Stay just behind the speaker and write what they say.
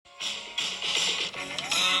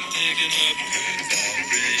picking up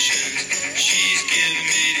vibrations. She's giving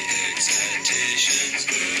me the excitations.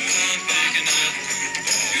 I'm picking up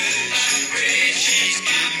vibrations. She's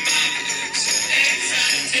giving me the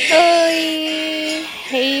excitations. Oi!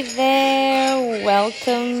 Hey there!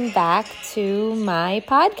 Welcome back to my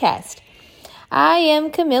podcast. I am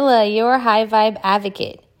Camilla, your high vibe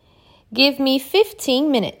advocate. Give me 15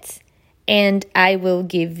 minutes and I will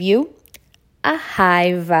give you a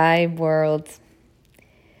high vibe world.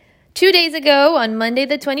 2 days ago, on Monday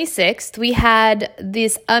the 26th, we had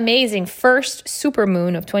this amazing first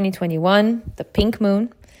supermoon of 2021, the pink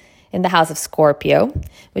moon, in the house of Scorpio,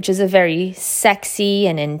 which is a very sexy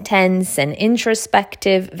and intense and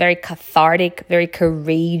introspective, very cathartic, very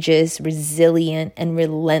courageous, resilient, and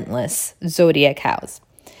relentless zodiac house.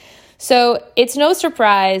 So it's no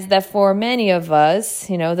surprise that for many of us,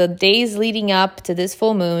 the days leading up to this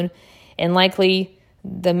full moon, and likely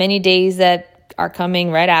the many days that are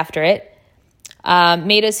coming right after it,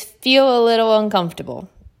 made us feel a little uncomfortable,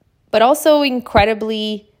 but also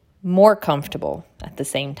incredibly more comfortable at the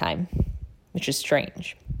same time, which is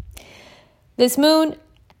strange. This moon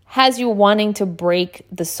has you wanting to break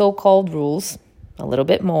the so-called rules a little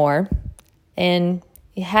bit more, and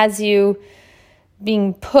it has you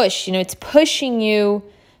being pushed. It's pushing you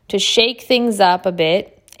to shake things up a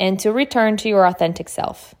bit and to return to your authentic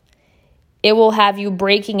self. It will have you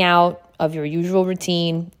breaking out of your usual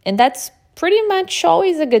routine, and that's pretty much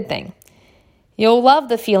always a good thing. You'll love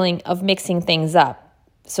the feeling of mixing things up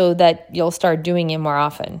so that you'll start doing it more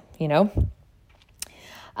often,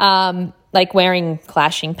 like wearing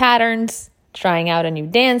clashing patterns, trying out a new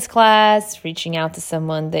dance class, reaching out to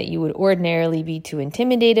someone that you would ordinarily be too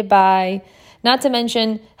intimidated by, not to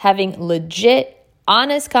mention having legit,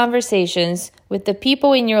 honest conversations with the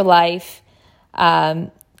people in your life,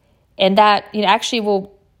 and that actually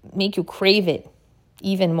will make you crave it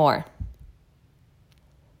even more.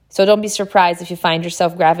 So don't be surprised if you find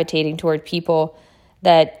yourself gravitating toward people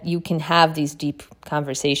that you can have these deep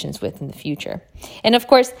conversations with in the future. And of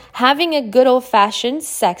course, having a good old-fashioned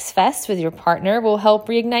sex fest with your partner will help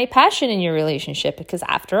reignite passion in your relationship, because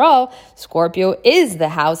after all, Scorpio is the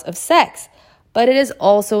house of sex, but it is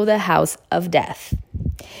also the house of death.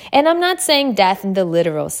 And I'm not saying death in the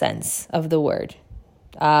literal sense of the word.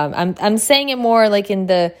 I'm saying it more like in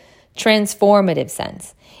the transformative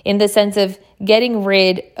sense, in the sense of getting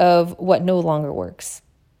rid of what no longer works.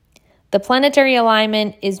 The planetary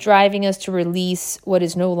alignment is driving us to release what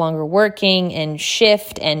is no longer working and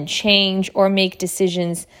shift and change or make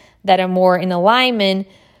decisions that are more in alignment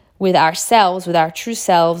with ourselves, with our true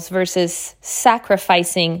selves, versus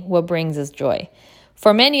sacrificing what brings us joy.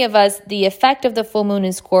 For many of us, the effect of the full moon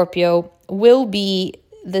in Scorpio will be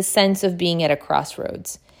the sense of being at a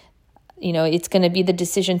crossroads. It's going to be the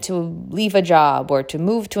decision to leave a job or to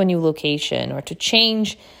move to a new location or to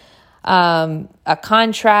change a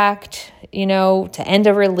contract, to end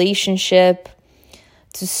a relationship,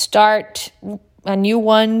 to start a new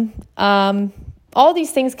one. All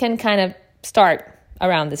these things can kind of start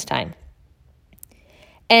around this time.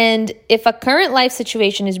 And if a current life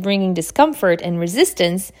situation is bringing discomfort and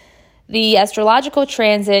resistance, the astrological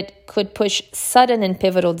transit could push sudden and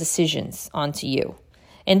pivotal decisions onto you.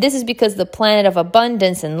 And this is because the planet of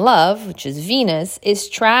abundance and love, which is Venus, is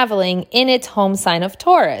traveling in its home sign of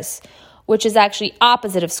Taurus, which is actually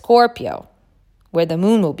opposite of Scorpio, where the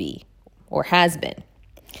moon will be or has been.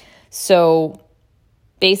 So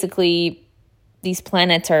basically, these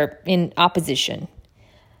planets are in opposition.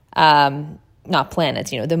 Not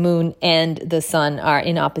planets, the moon and the sun are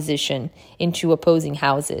in opposition into opposing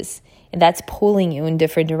houses. And that's pulling you in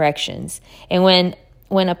different directions. And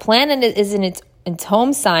when a planet is in its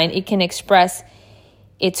home sign, it can express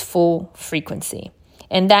its full frequency.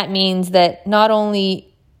 And that means that not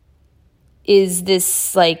only is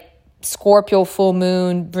this Scorpio full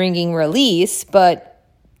moon bringing release, but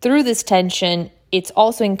through this tension, it's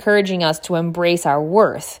also encouraging us to embrace our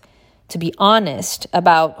worth, to be honest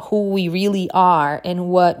about who we really are and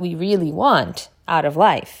what we really want out of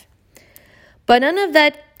life. But none of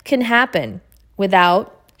that can happen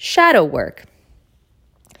without shadow work.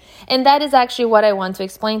 And that is actually what I want to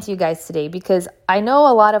explain to you guys today, because I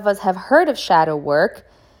know a lot of us have heard of shadow work,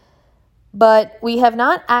 but we have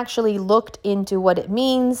not actually looked into what it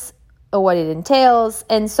means or what it entails,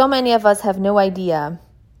 and so many of us have no idea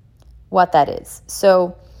what that is.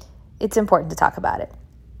 So it's important to talk about it.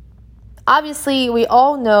 Obviously, we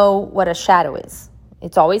all know what a shadow is.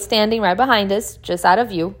 It's always standing right behind us, just out of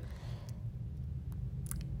view.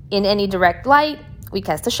 In any direct light, we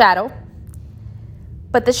cast a shadow.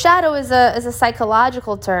 But the shadow is a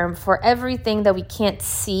psychological term for everything that we can't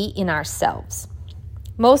see in ourselves.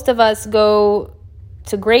 most of us go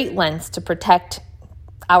to great lengths to protect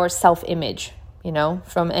our self-image,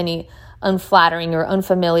 from any unflattering or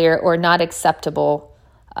unfamiliar or not acceptable,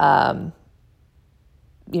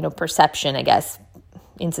 perception, I guess,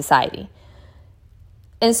 in society.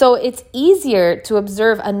 And so it's easier to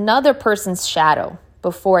observe another person's shadow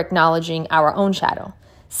before acknowledging our own shadow.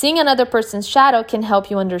 Seeing another person's shadow can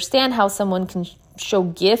help you understand how someone can show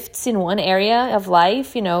gifts in one area of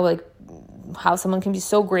life, like how someone can be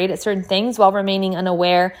so great at certain things while remaining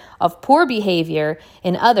unaware of poor behavior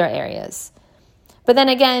in other areas. But then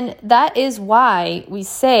again, that is why we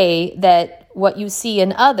say that what you see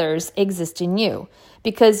in others exists in you,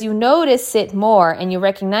 because you notice it more and you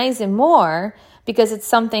recognize it more because it's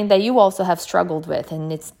something that you also have struggled with,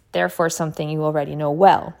 and it's therefore something you already know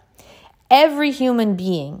well. Every human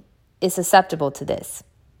being is susceptible to this.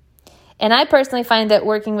 And I personally find that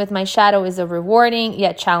working with my shadow is a rewarding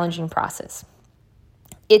yet challenging process.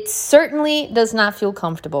 It certainly does not feel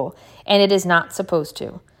comfortable, and it is not supposed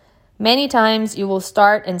to. Many times you will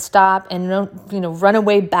start and stop and run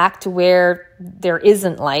away back to where there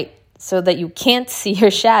isn't light so that you can't see your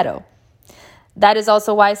shadow. That is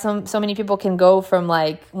also why so many people can go from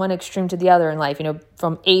like one extreme to the other in life,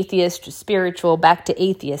 from atheist to spiritual back to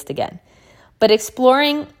atheist again. But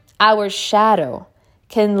exploring our shadow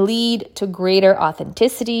can lead to greater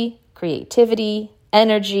authenticity, creativity,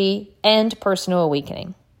 energy, and personal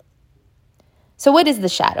awakening. So what is the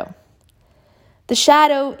shadow? The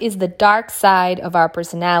shadow is the dark side of our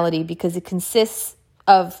personality because it consists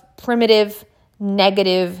of primitive,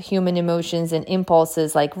 negative human emotions and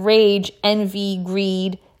impulses like rage, envy,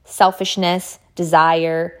 greed, selfishness,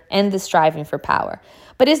 desire, and the striving for power.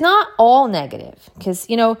 But it's not all negative because,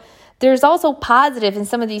 there's also positive in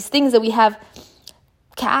some of these things that we have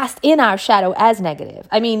cast in our shadow as negative.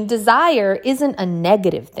 I mean, desire isn't a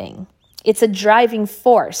negative thing. It's a driving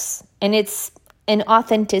force, and it's an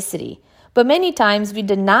authenticity. But many times we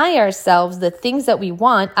deny ourselves the things that we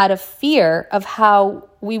want out of fear of how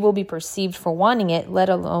we will be perceived for wanting it, let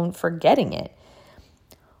alone for getting it.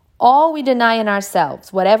 All we deny in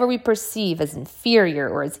ourselves, whatever we perceive as inferior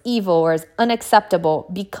or as evil or as unacceptable,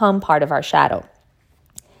 become part of our shadow.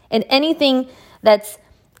 And anything that's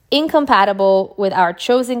incompatible with our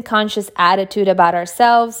chosen conscious attitude about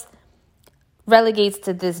ourselves relegates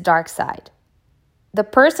to this dark side. The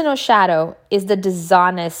personal shadow is the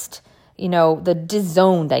dishonest, the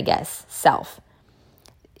disowned, self.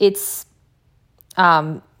 It's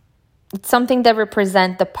something that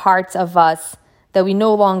represents the parts of us that we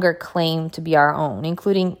no longer claim to be our own,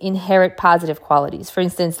 including inherent positive qualities. For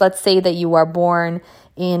instance, let's say that you are born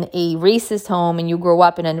in a racist home and you grow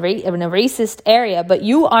up in a racist area, but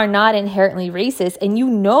you are not inherently racist and you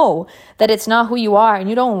know that it's not who you are and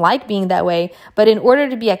you don't like being that way. But in order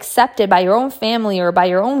to be accepted by your own family or by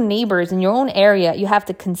your own neighbors in your own area, you have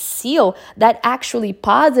to conceal that actually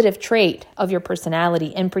positive trait of your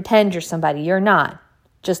personality and pretend you're somebody you're not,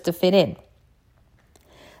 just to fit in.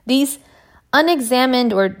 These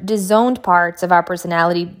unexamined or disowned parts of our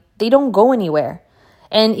personality, they don't go anywhere.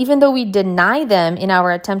 And even though we deny them in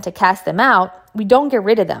our attempt to cast them out, we don't get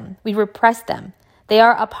rid of them. We repress them. They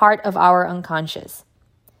are a part of our unconscious.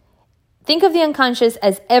 Think of the unconscious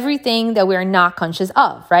as everything that we're not conscious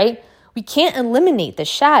of, right? We can't eliminate the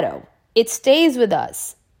shadow. It stays with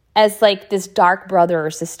us as like this dark brother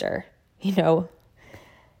or sister,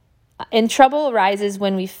 And trouble arises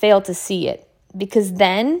when we fail to see it, because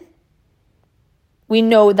then we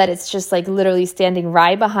know that it's just like literally standing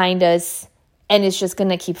right behind us and it's just going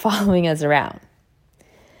to keep following us around.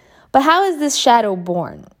 But how is this shadow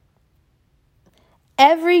born?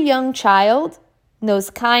 Every young child knows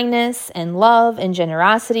kindness and love and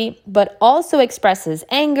generosity, but also expresses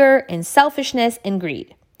anger and selfishness and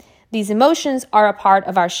greed. These emotions are a part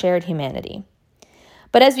of our shared humanity.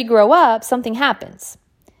 But as we grow up, something happens.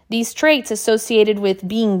 These traits associated with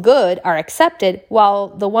being good are accepted, while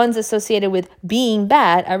the ones associated with being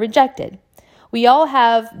bad are rejected. We all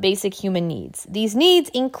have basic human needs. These needs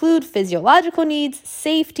include physiological needs,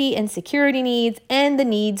 safety and security needs, and the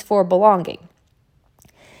needs for belonging.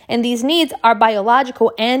 And these needs are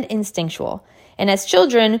biological and instinctual. And as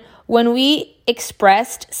children, when we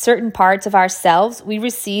expressed certain parts of ourselves, we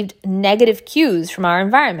received negative cues from our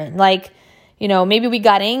environment. Like, maybe we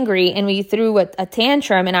got angry and we threw a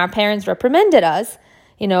tantrum and our parents reprimanded us,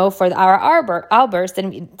 for our outburst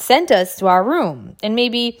and sent us to our room. And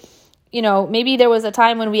maybe there was a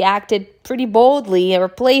time when we acted pretty boldly or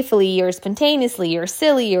playfully or spontaneously or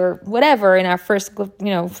silly or whatever in our first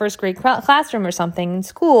grade classroom or something in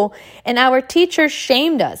school. And our teacher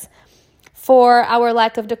shamed us for our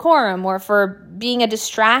lack of decorum or for being a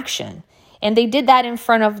distraction. And they did that in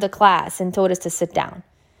front of the class and told us to sit down.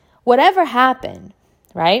 Whatever happened,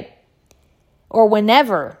 right? Or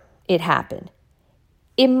whenever it happened,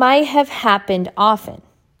 it might have happened often,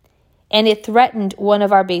 and it threatened one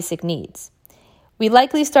of our basic needs. We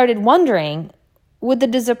likely started wondering, would the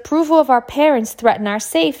disapproval of our parents threaten our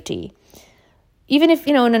safety? Even if,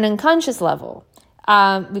 in an unconscious level,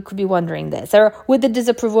 we could be wondering this. Or would the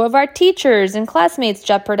disapproval of our teachers and classmates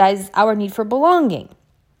jeopardize our need for belonging?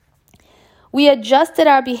 We adjusted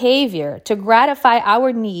our behavior to gratify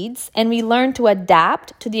our needs, and we learned to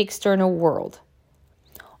adapt to the external world.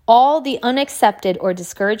 All the unaccepted or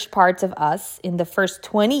discouraged parts of us in the first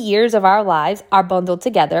 20 years of our lives are bundled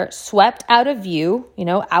together, swept out of view,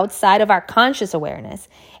 outside of our conscious awareness.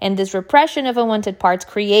 And this repression of unwanted parts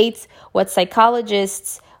creates what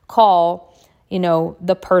psychologists call,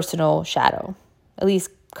 the personal shadow. At least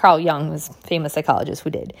Carl Jung was a famous psychologist who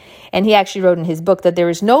did. And he actually wrote in his book that there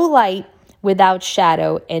is no light without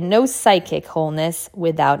shadow and no psychic wholeness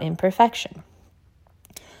without imperfection.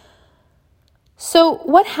 So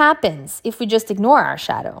what happens if we just ignore our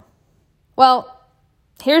shadow? Well,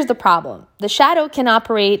 here's the problem. The shadow can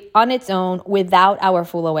operate on its own without our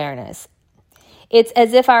full awareness. It's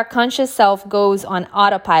as if our conscious self goes on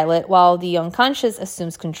autopilot while the unconscious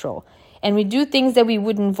assumes control. And we do things that we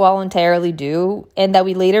wouldn't voluntarily do and that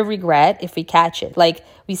we later regret if we catch it. Like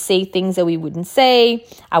we say things that we wouldn't say.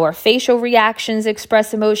 Our facial reactions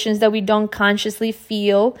express emotions that we don't consciously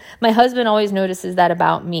feel. My husband always notices that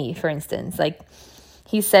about me, for instance. Like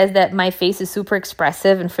he says that my face is super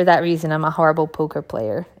expressive, and for that reason, I'm a horrible poker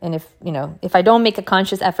player. And if I don't make a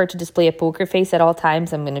conscious effort to display a poker face at all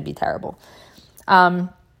times, I'm going to be terrible.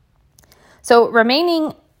 So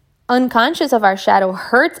remaining unconscious of our shadow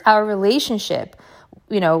hurts our relationship,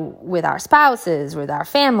 with our spouses, with our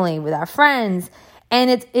family, with our friends.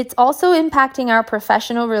 And it's also impacting our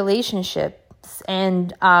professional relationships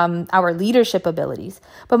and our leadership abilities.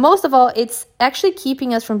 But most of all, it's actually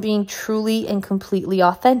keeping us from being truly and completely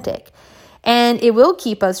authentic. And it will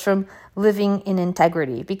keep us from living in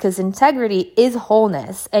integrity, because integrity is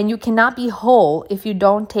wholeness, and you cannot be whole if you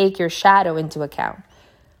don't take your shadow into account.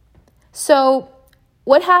 So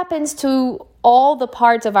what happens to all the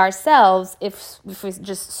parts of ourselves if we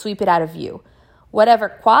just sweep it out of view? Whatever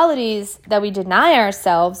qualities that we deny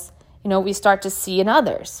ourselves, we start to see in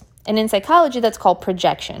others. And in psychology, that's called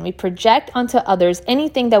projection. We project onto others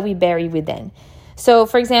anything that we bury within. So,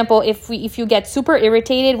 for example, if you get super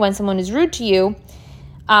irritated when someone is rude to you,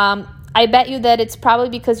 I bet you that it's probably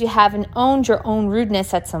because you haven't owned your own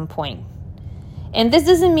rudeness at some point. And this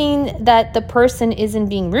doesn't mean that the person isn't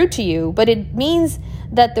being rude to you, but it means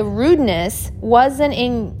that the rudeness wasn't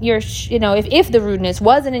in your, if the rudeness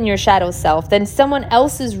wasn't in your shadow self, then someone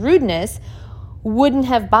else's rudeness wouldn't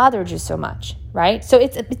have bothered you so much, right? So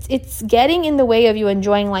it's getting in the way of you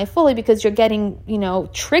enjoying life fully because you're getting,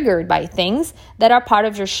 triggered by things that are part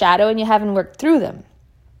of your shadow and you haven't worked through them.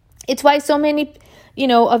 It's why so many,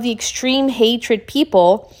 of the extreme hatred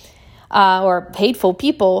people or hateful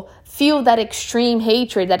people feel that extreme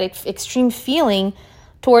hatred, that extreme feeling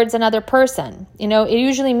towards another person. It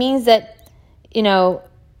usually means that,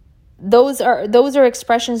 those are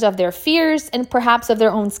expressions of their fears and perhaps of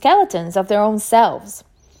their own skeletons, of their own selves.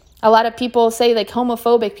 A lot of people say like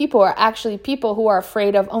homophobic people are actually people who are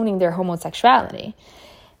afraid of owning their homosexuality.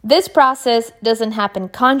 This process doesn't happen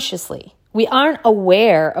consciously. We aren't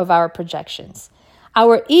aware of our projections.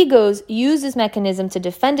 Our egos use this mechanism to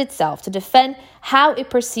defend itself, to defend how it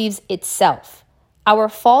perceives itself. Our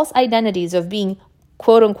false identities of being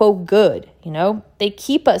quote unquote good, they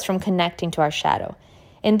keep us from connecting to our shadow.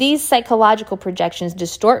 And these psychological projections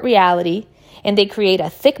distort reality, and they create a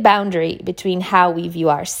thick boundary between how we view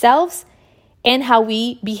ourselves and how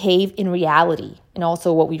we behave in reality, and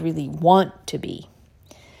also what we really want to be.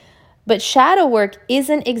 But shadow work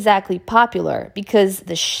isn't exactly popular because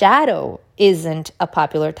the shadow isn't a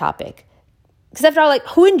popular topic. Because after all,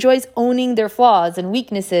 who enjoys owning their flaws and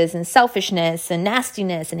weaknesses and selfishness and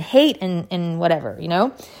nastiness and hate and whatever,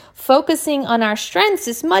 Focusing on our strengths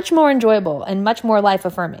is much more enjoyable and much more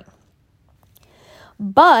life-affirming.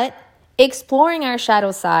 But exploring our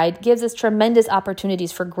shadow side gives us tremendous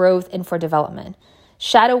opportunities for growth and for development.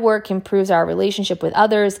 Shadow work improves our relationship with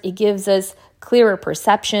others. It gives us clearer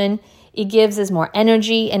perception. It gives us more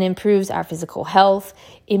energy and improves our physical health.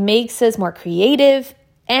 It makes us more creative,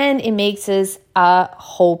 and it makes us a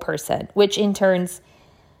whole person, which in turn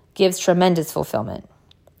gives tremendous fulfillment.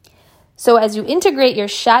 So as you integrate your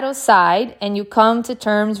shadow side and you come to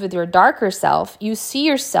terms with your darker self, you see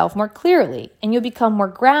yourself more clearly and you become more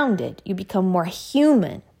grounded. You become more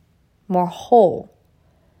human, more whole.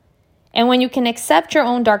 And when you can accept your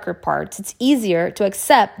own darker parts, it's easier to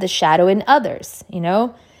accept the shadow in others,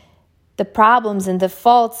 the problems and the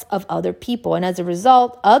faults of other people. And as a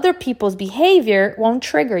result, other people's behavior won't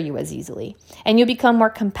trigger you as easily. And you'll become more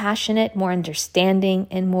compassionate, more understanding,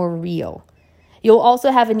 and more real. You'll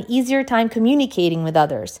also have an easier time communicating with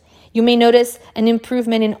others. You may notice an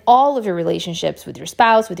improvement in all of your relationships with your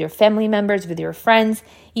spouse, with your family members, with your friends,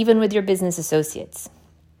 even with your business associates.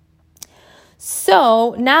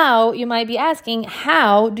 So now you might be asking,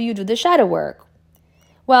 how do you do the shadow work?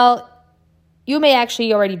 Well, you may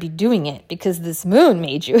actually already be doing it because this moon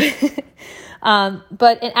made you.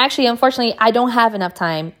 But actually, unfortunately, I don't have enough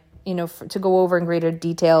time, to go over in greater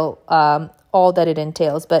detail all that it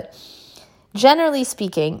entails. But generally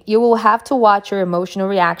speaking, you will have to watch your emotional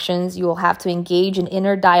reactions. You will have to engage in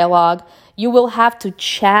inner dialogue. You will have to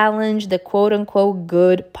challenge the quote unquote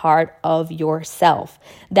good part of yourself.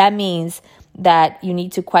 That means that you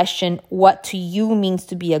need to question what to you means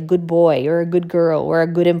to be a good boy or a good girl or a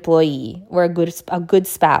good employee or a good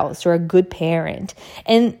spouse or a good parent.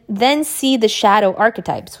 And then see the shadow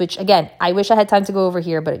archetypes, which again, I wish I had time to go over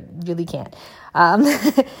here, but I really can't.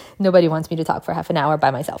 Nobody wants me to talk for half an hour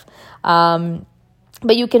by myself.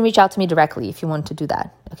 But you can reach out to me directly if you want to do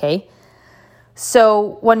that. Okay.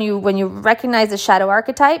 So when you recognize the shadow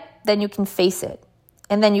archetype, then you can face it.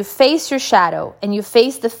 And then you face your shadow and you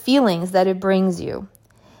face the feelings that it brings you.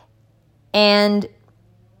 And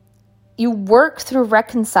you work through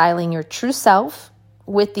reconciling your true self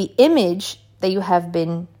with the image that you have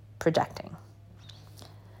been projecting.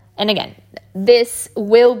 And again, this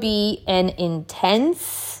will be an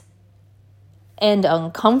intense and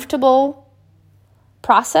uncomfortable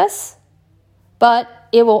process, but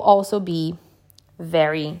it will also be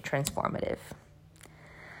very transformative.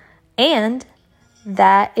 And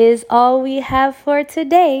that is all we have for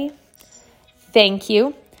today. Thank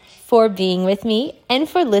you for being with me and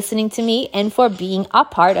for listening to me and for being a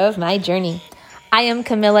part of my journey. I am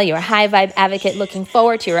Camilla, your High Vibe Advocate, looking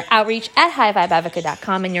forward to your outreach at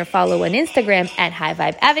highvibeadvocate.com and your follow on Instagram at High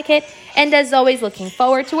Vibe Advocate. And as always, looking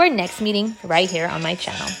forward to our next meeting right here on my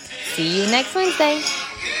channel. See you next Wednesday.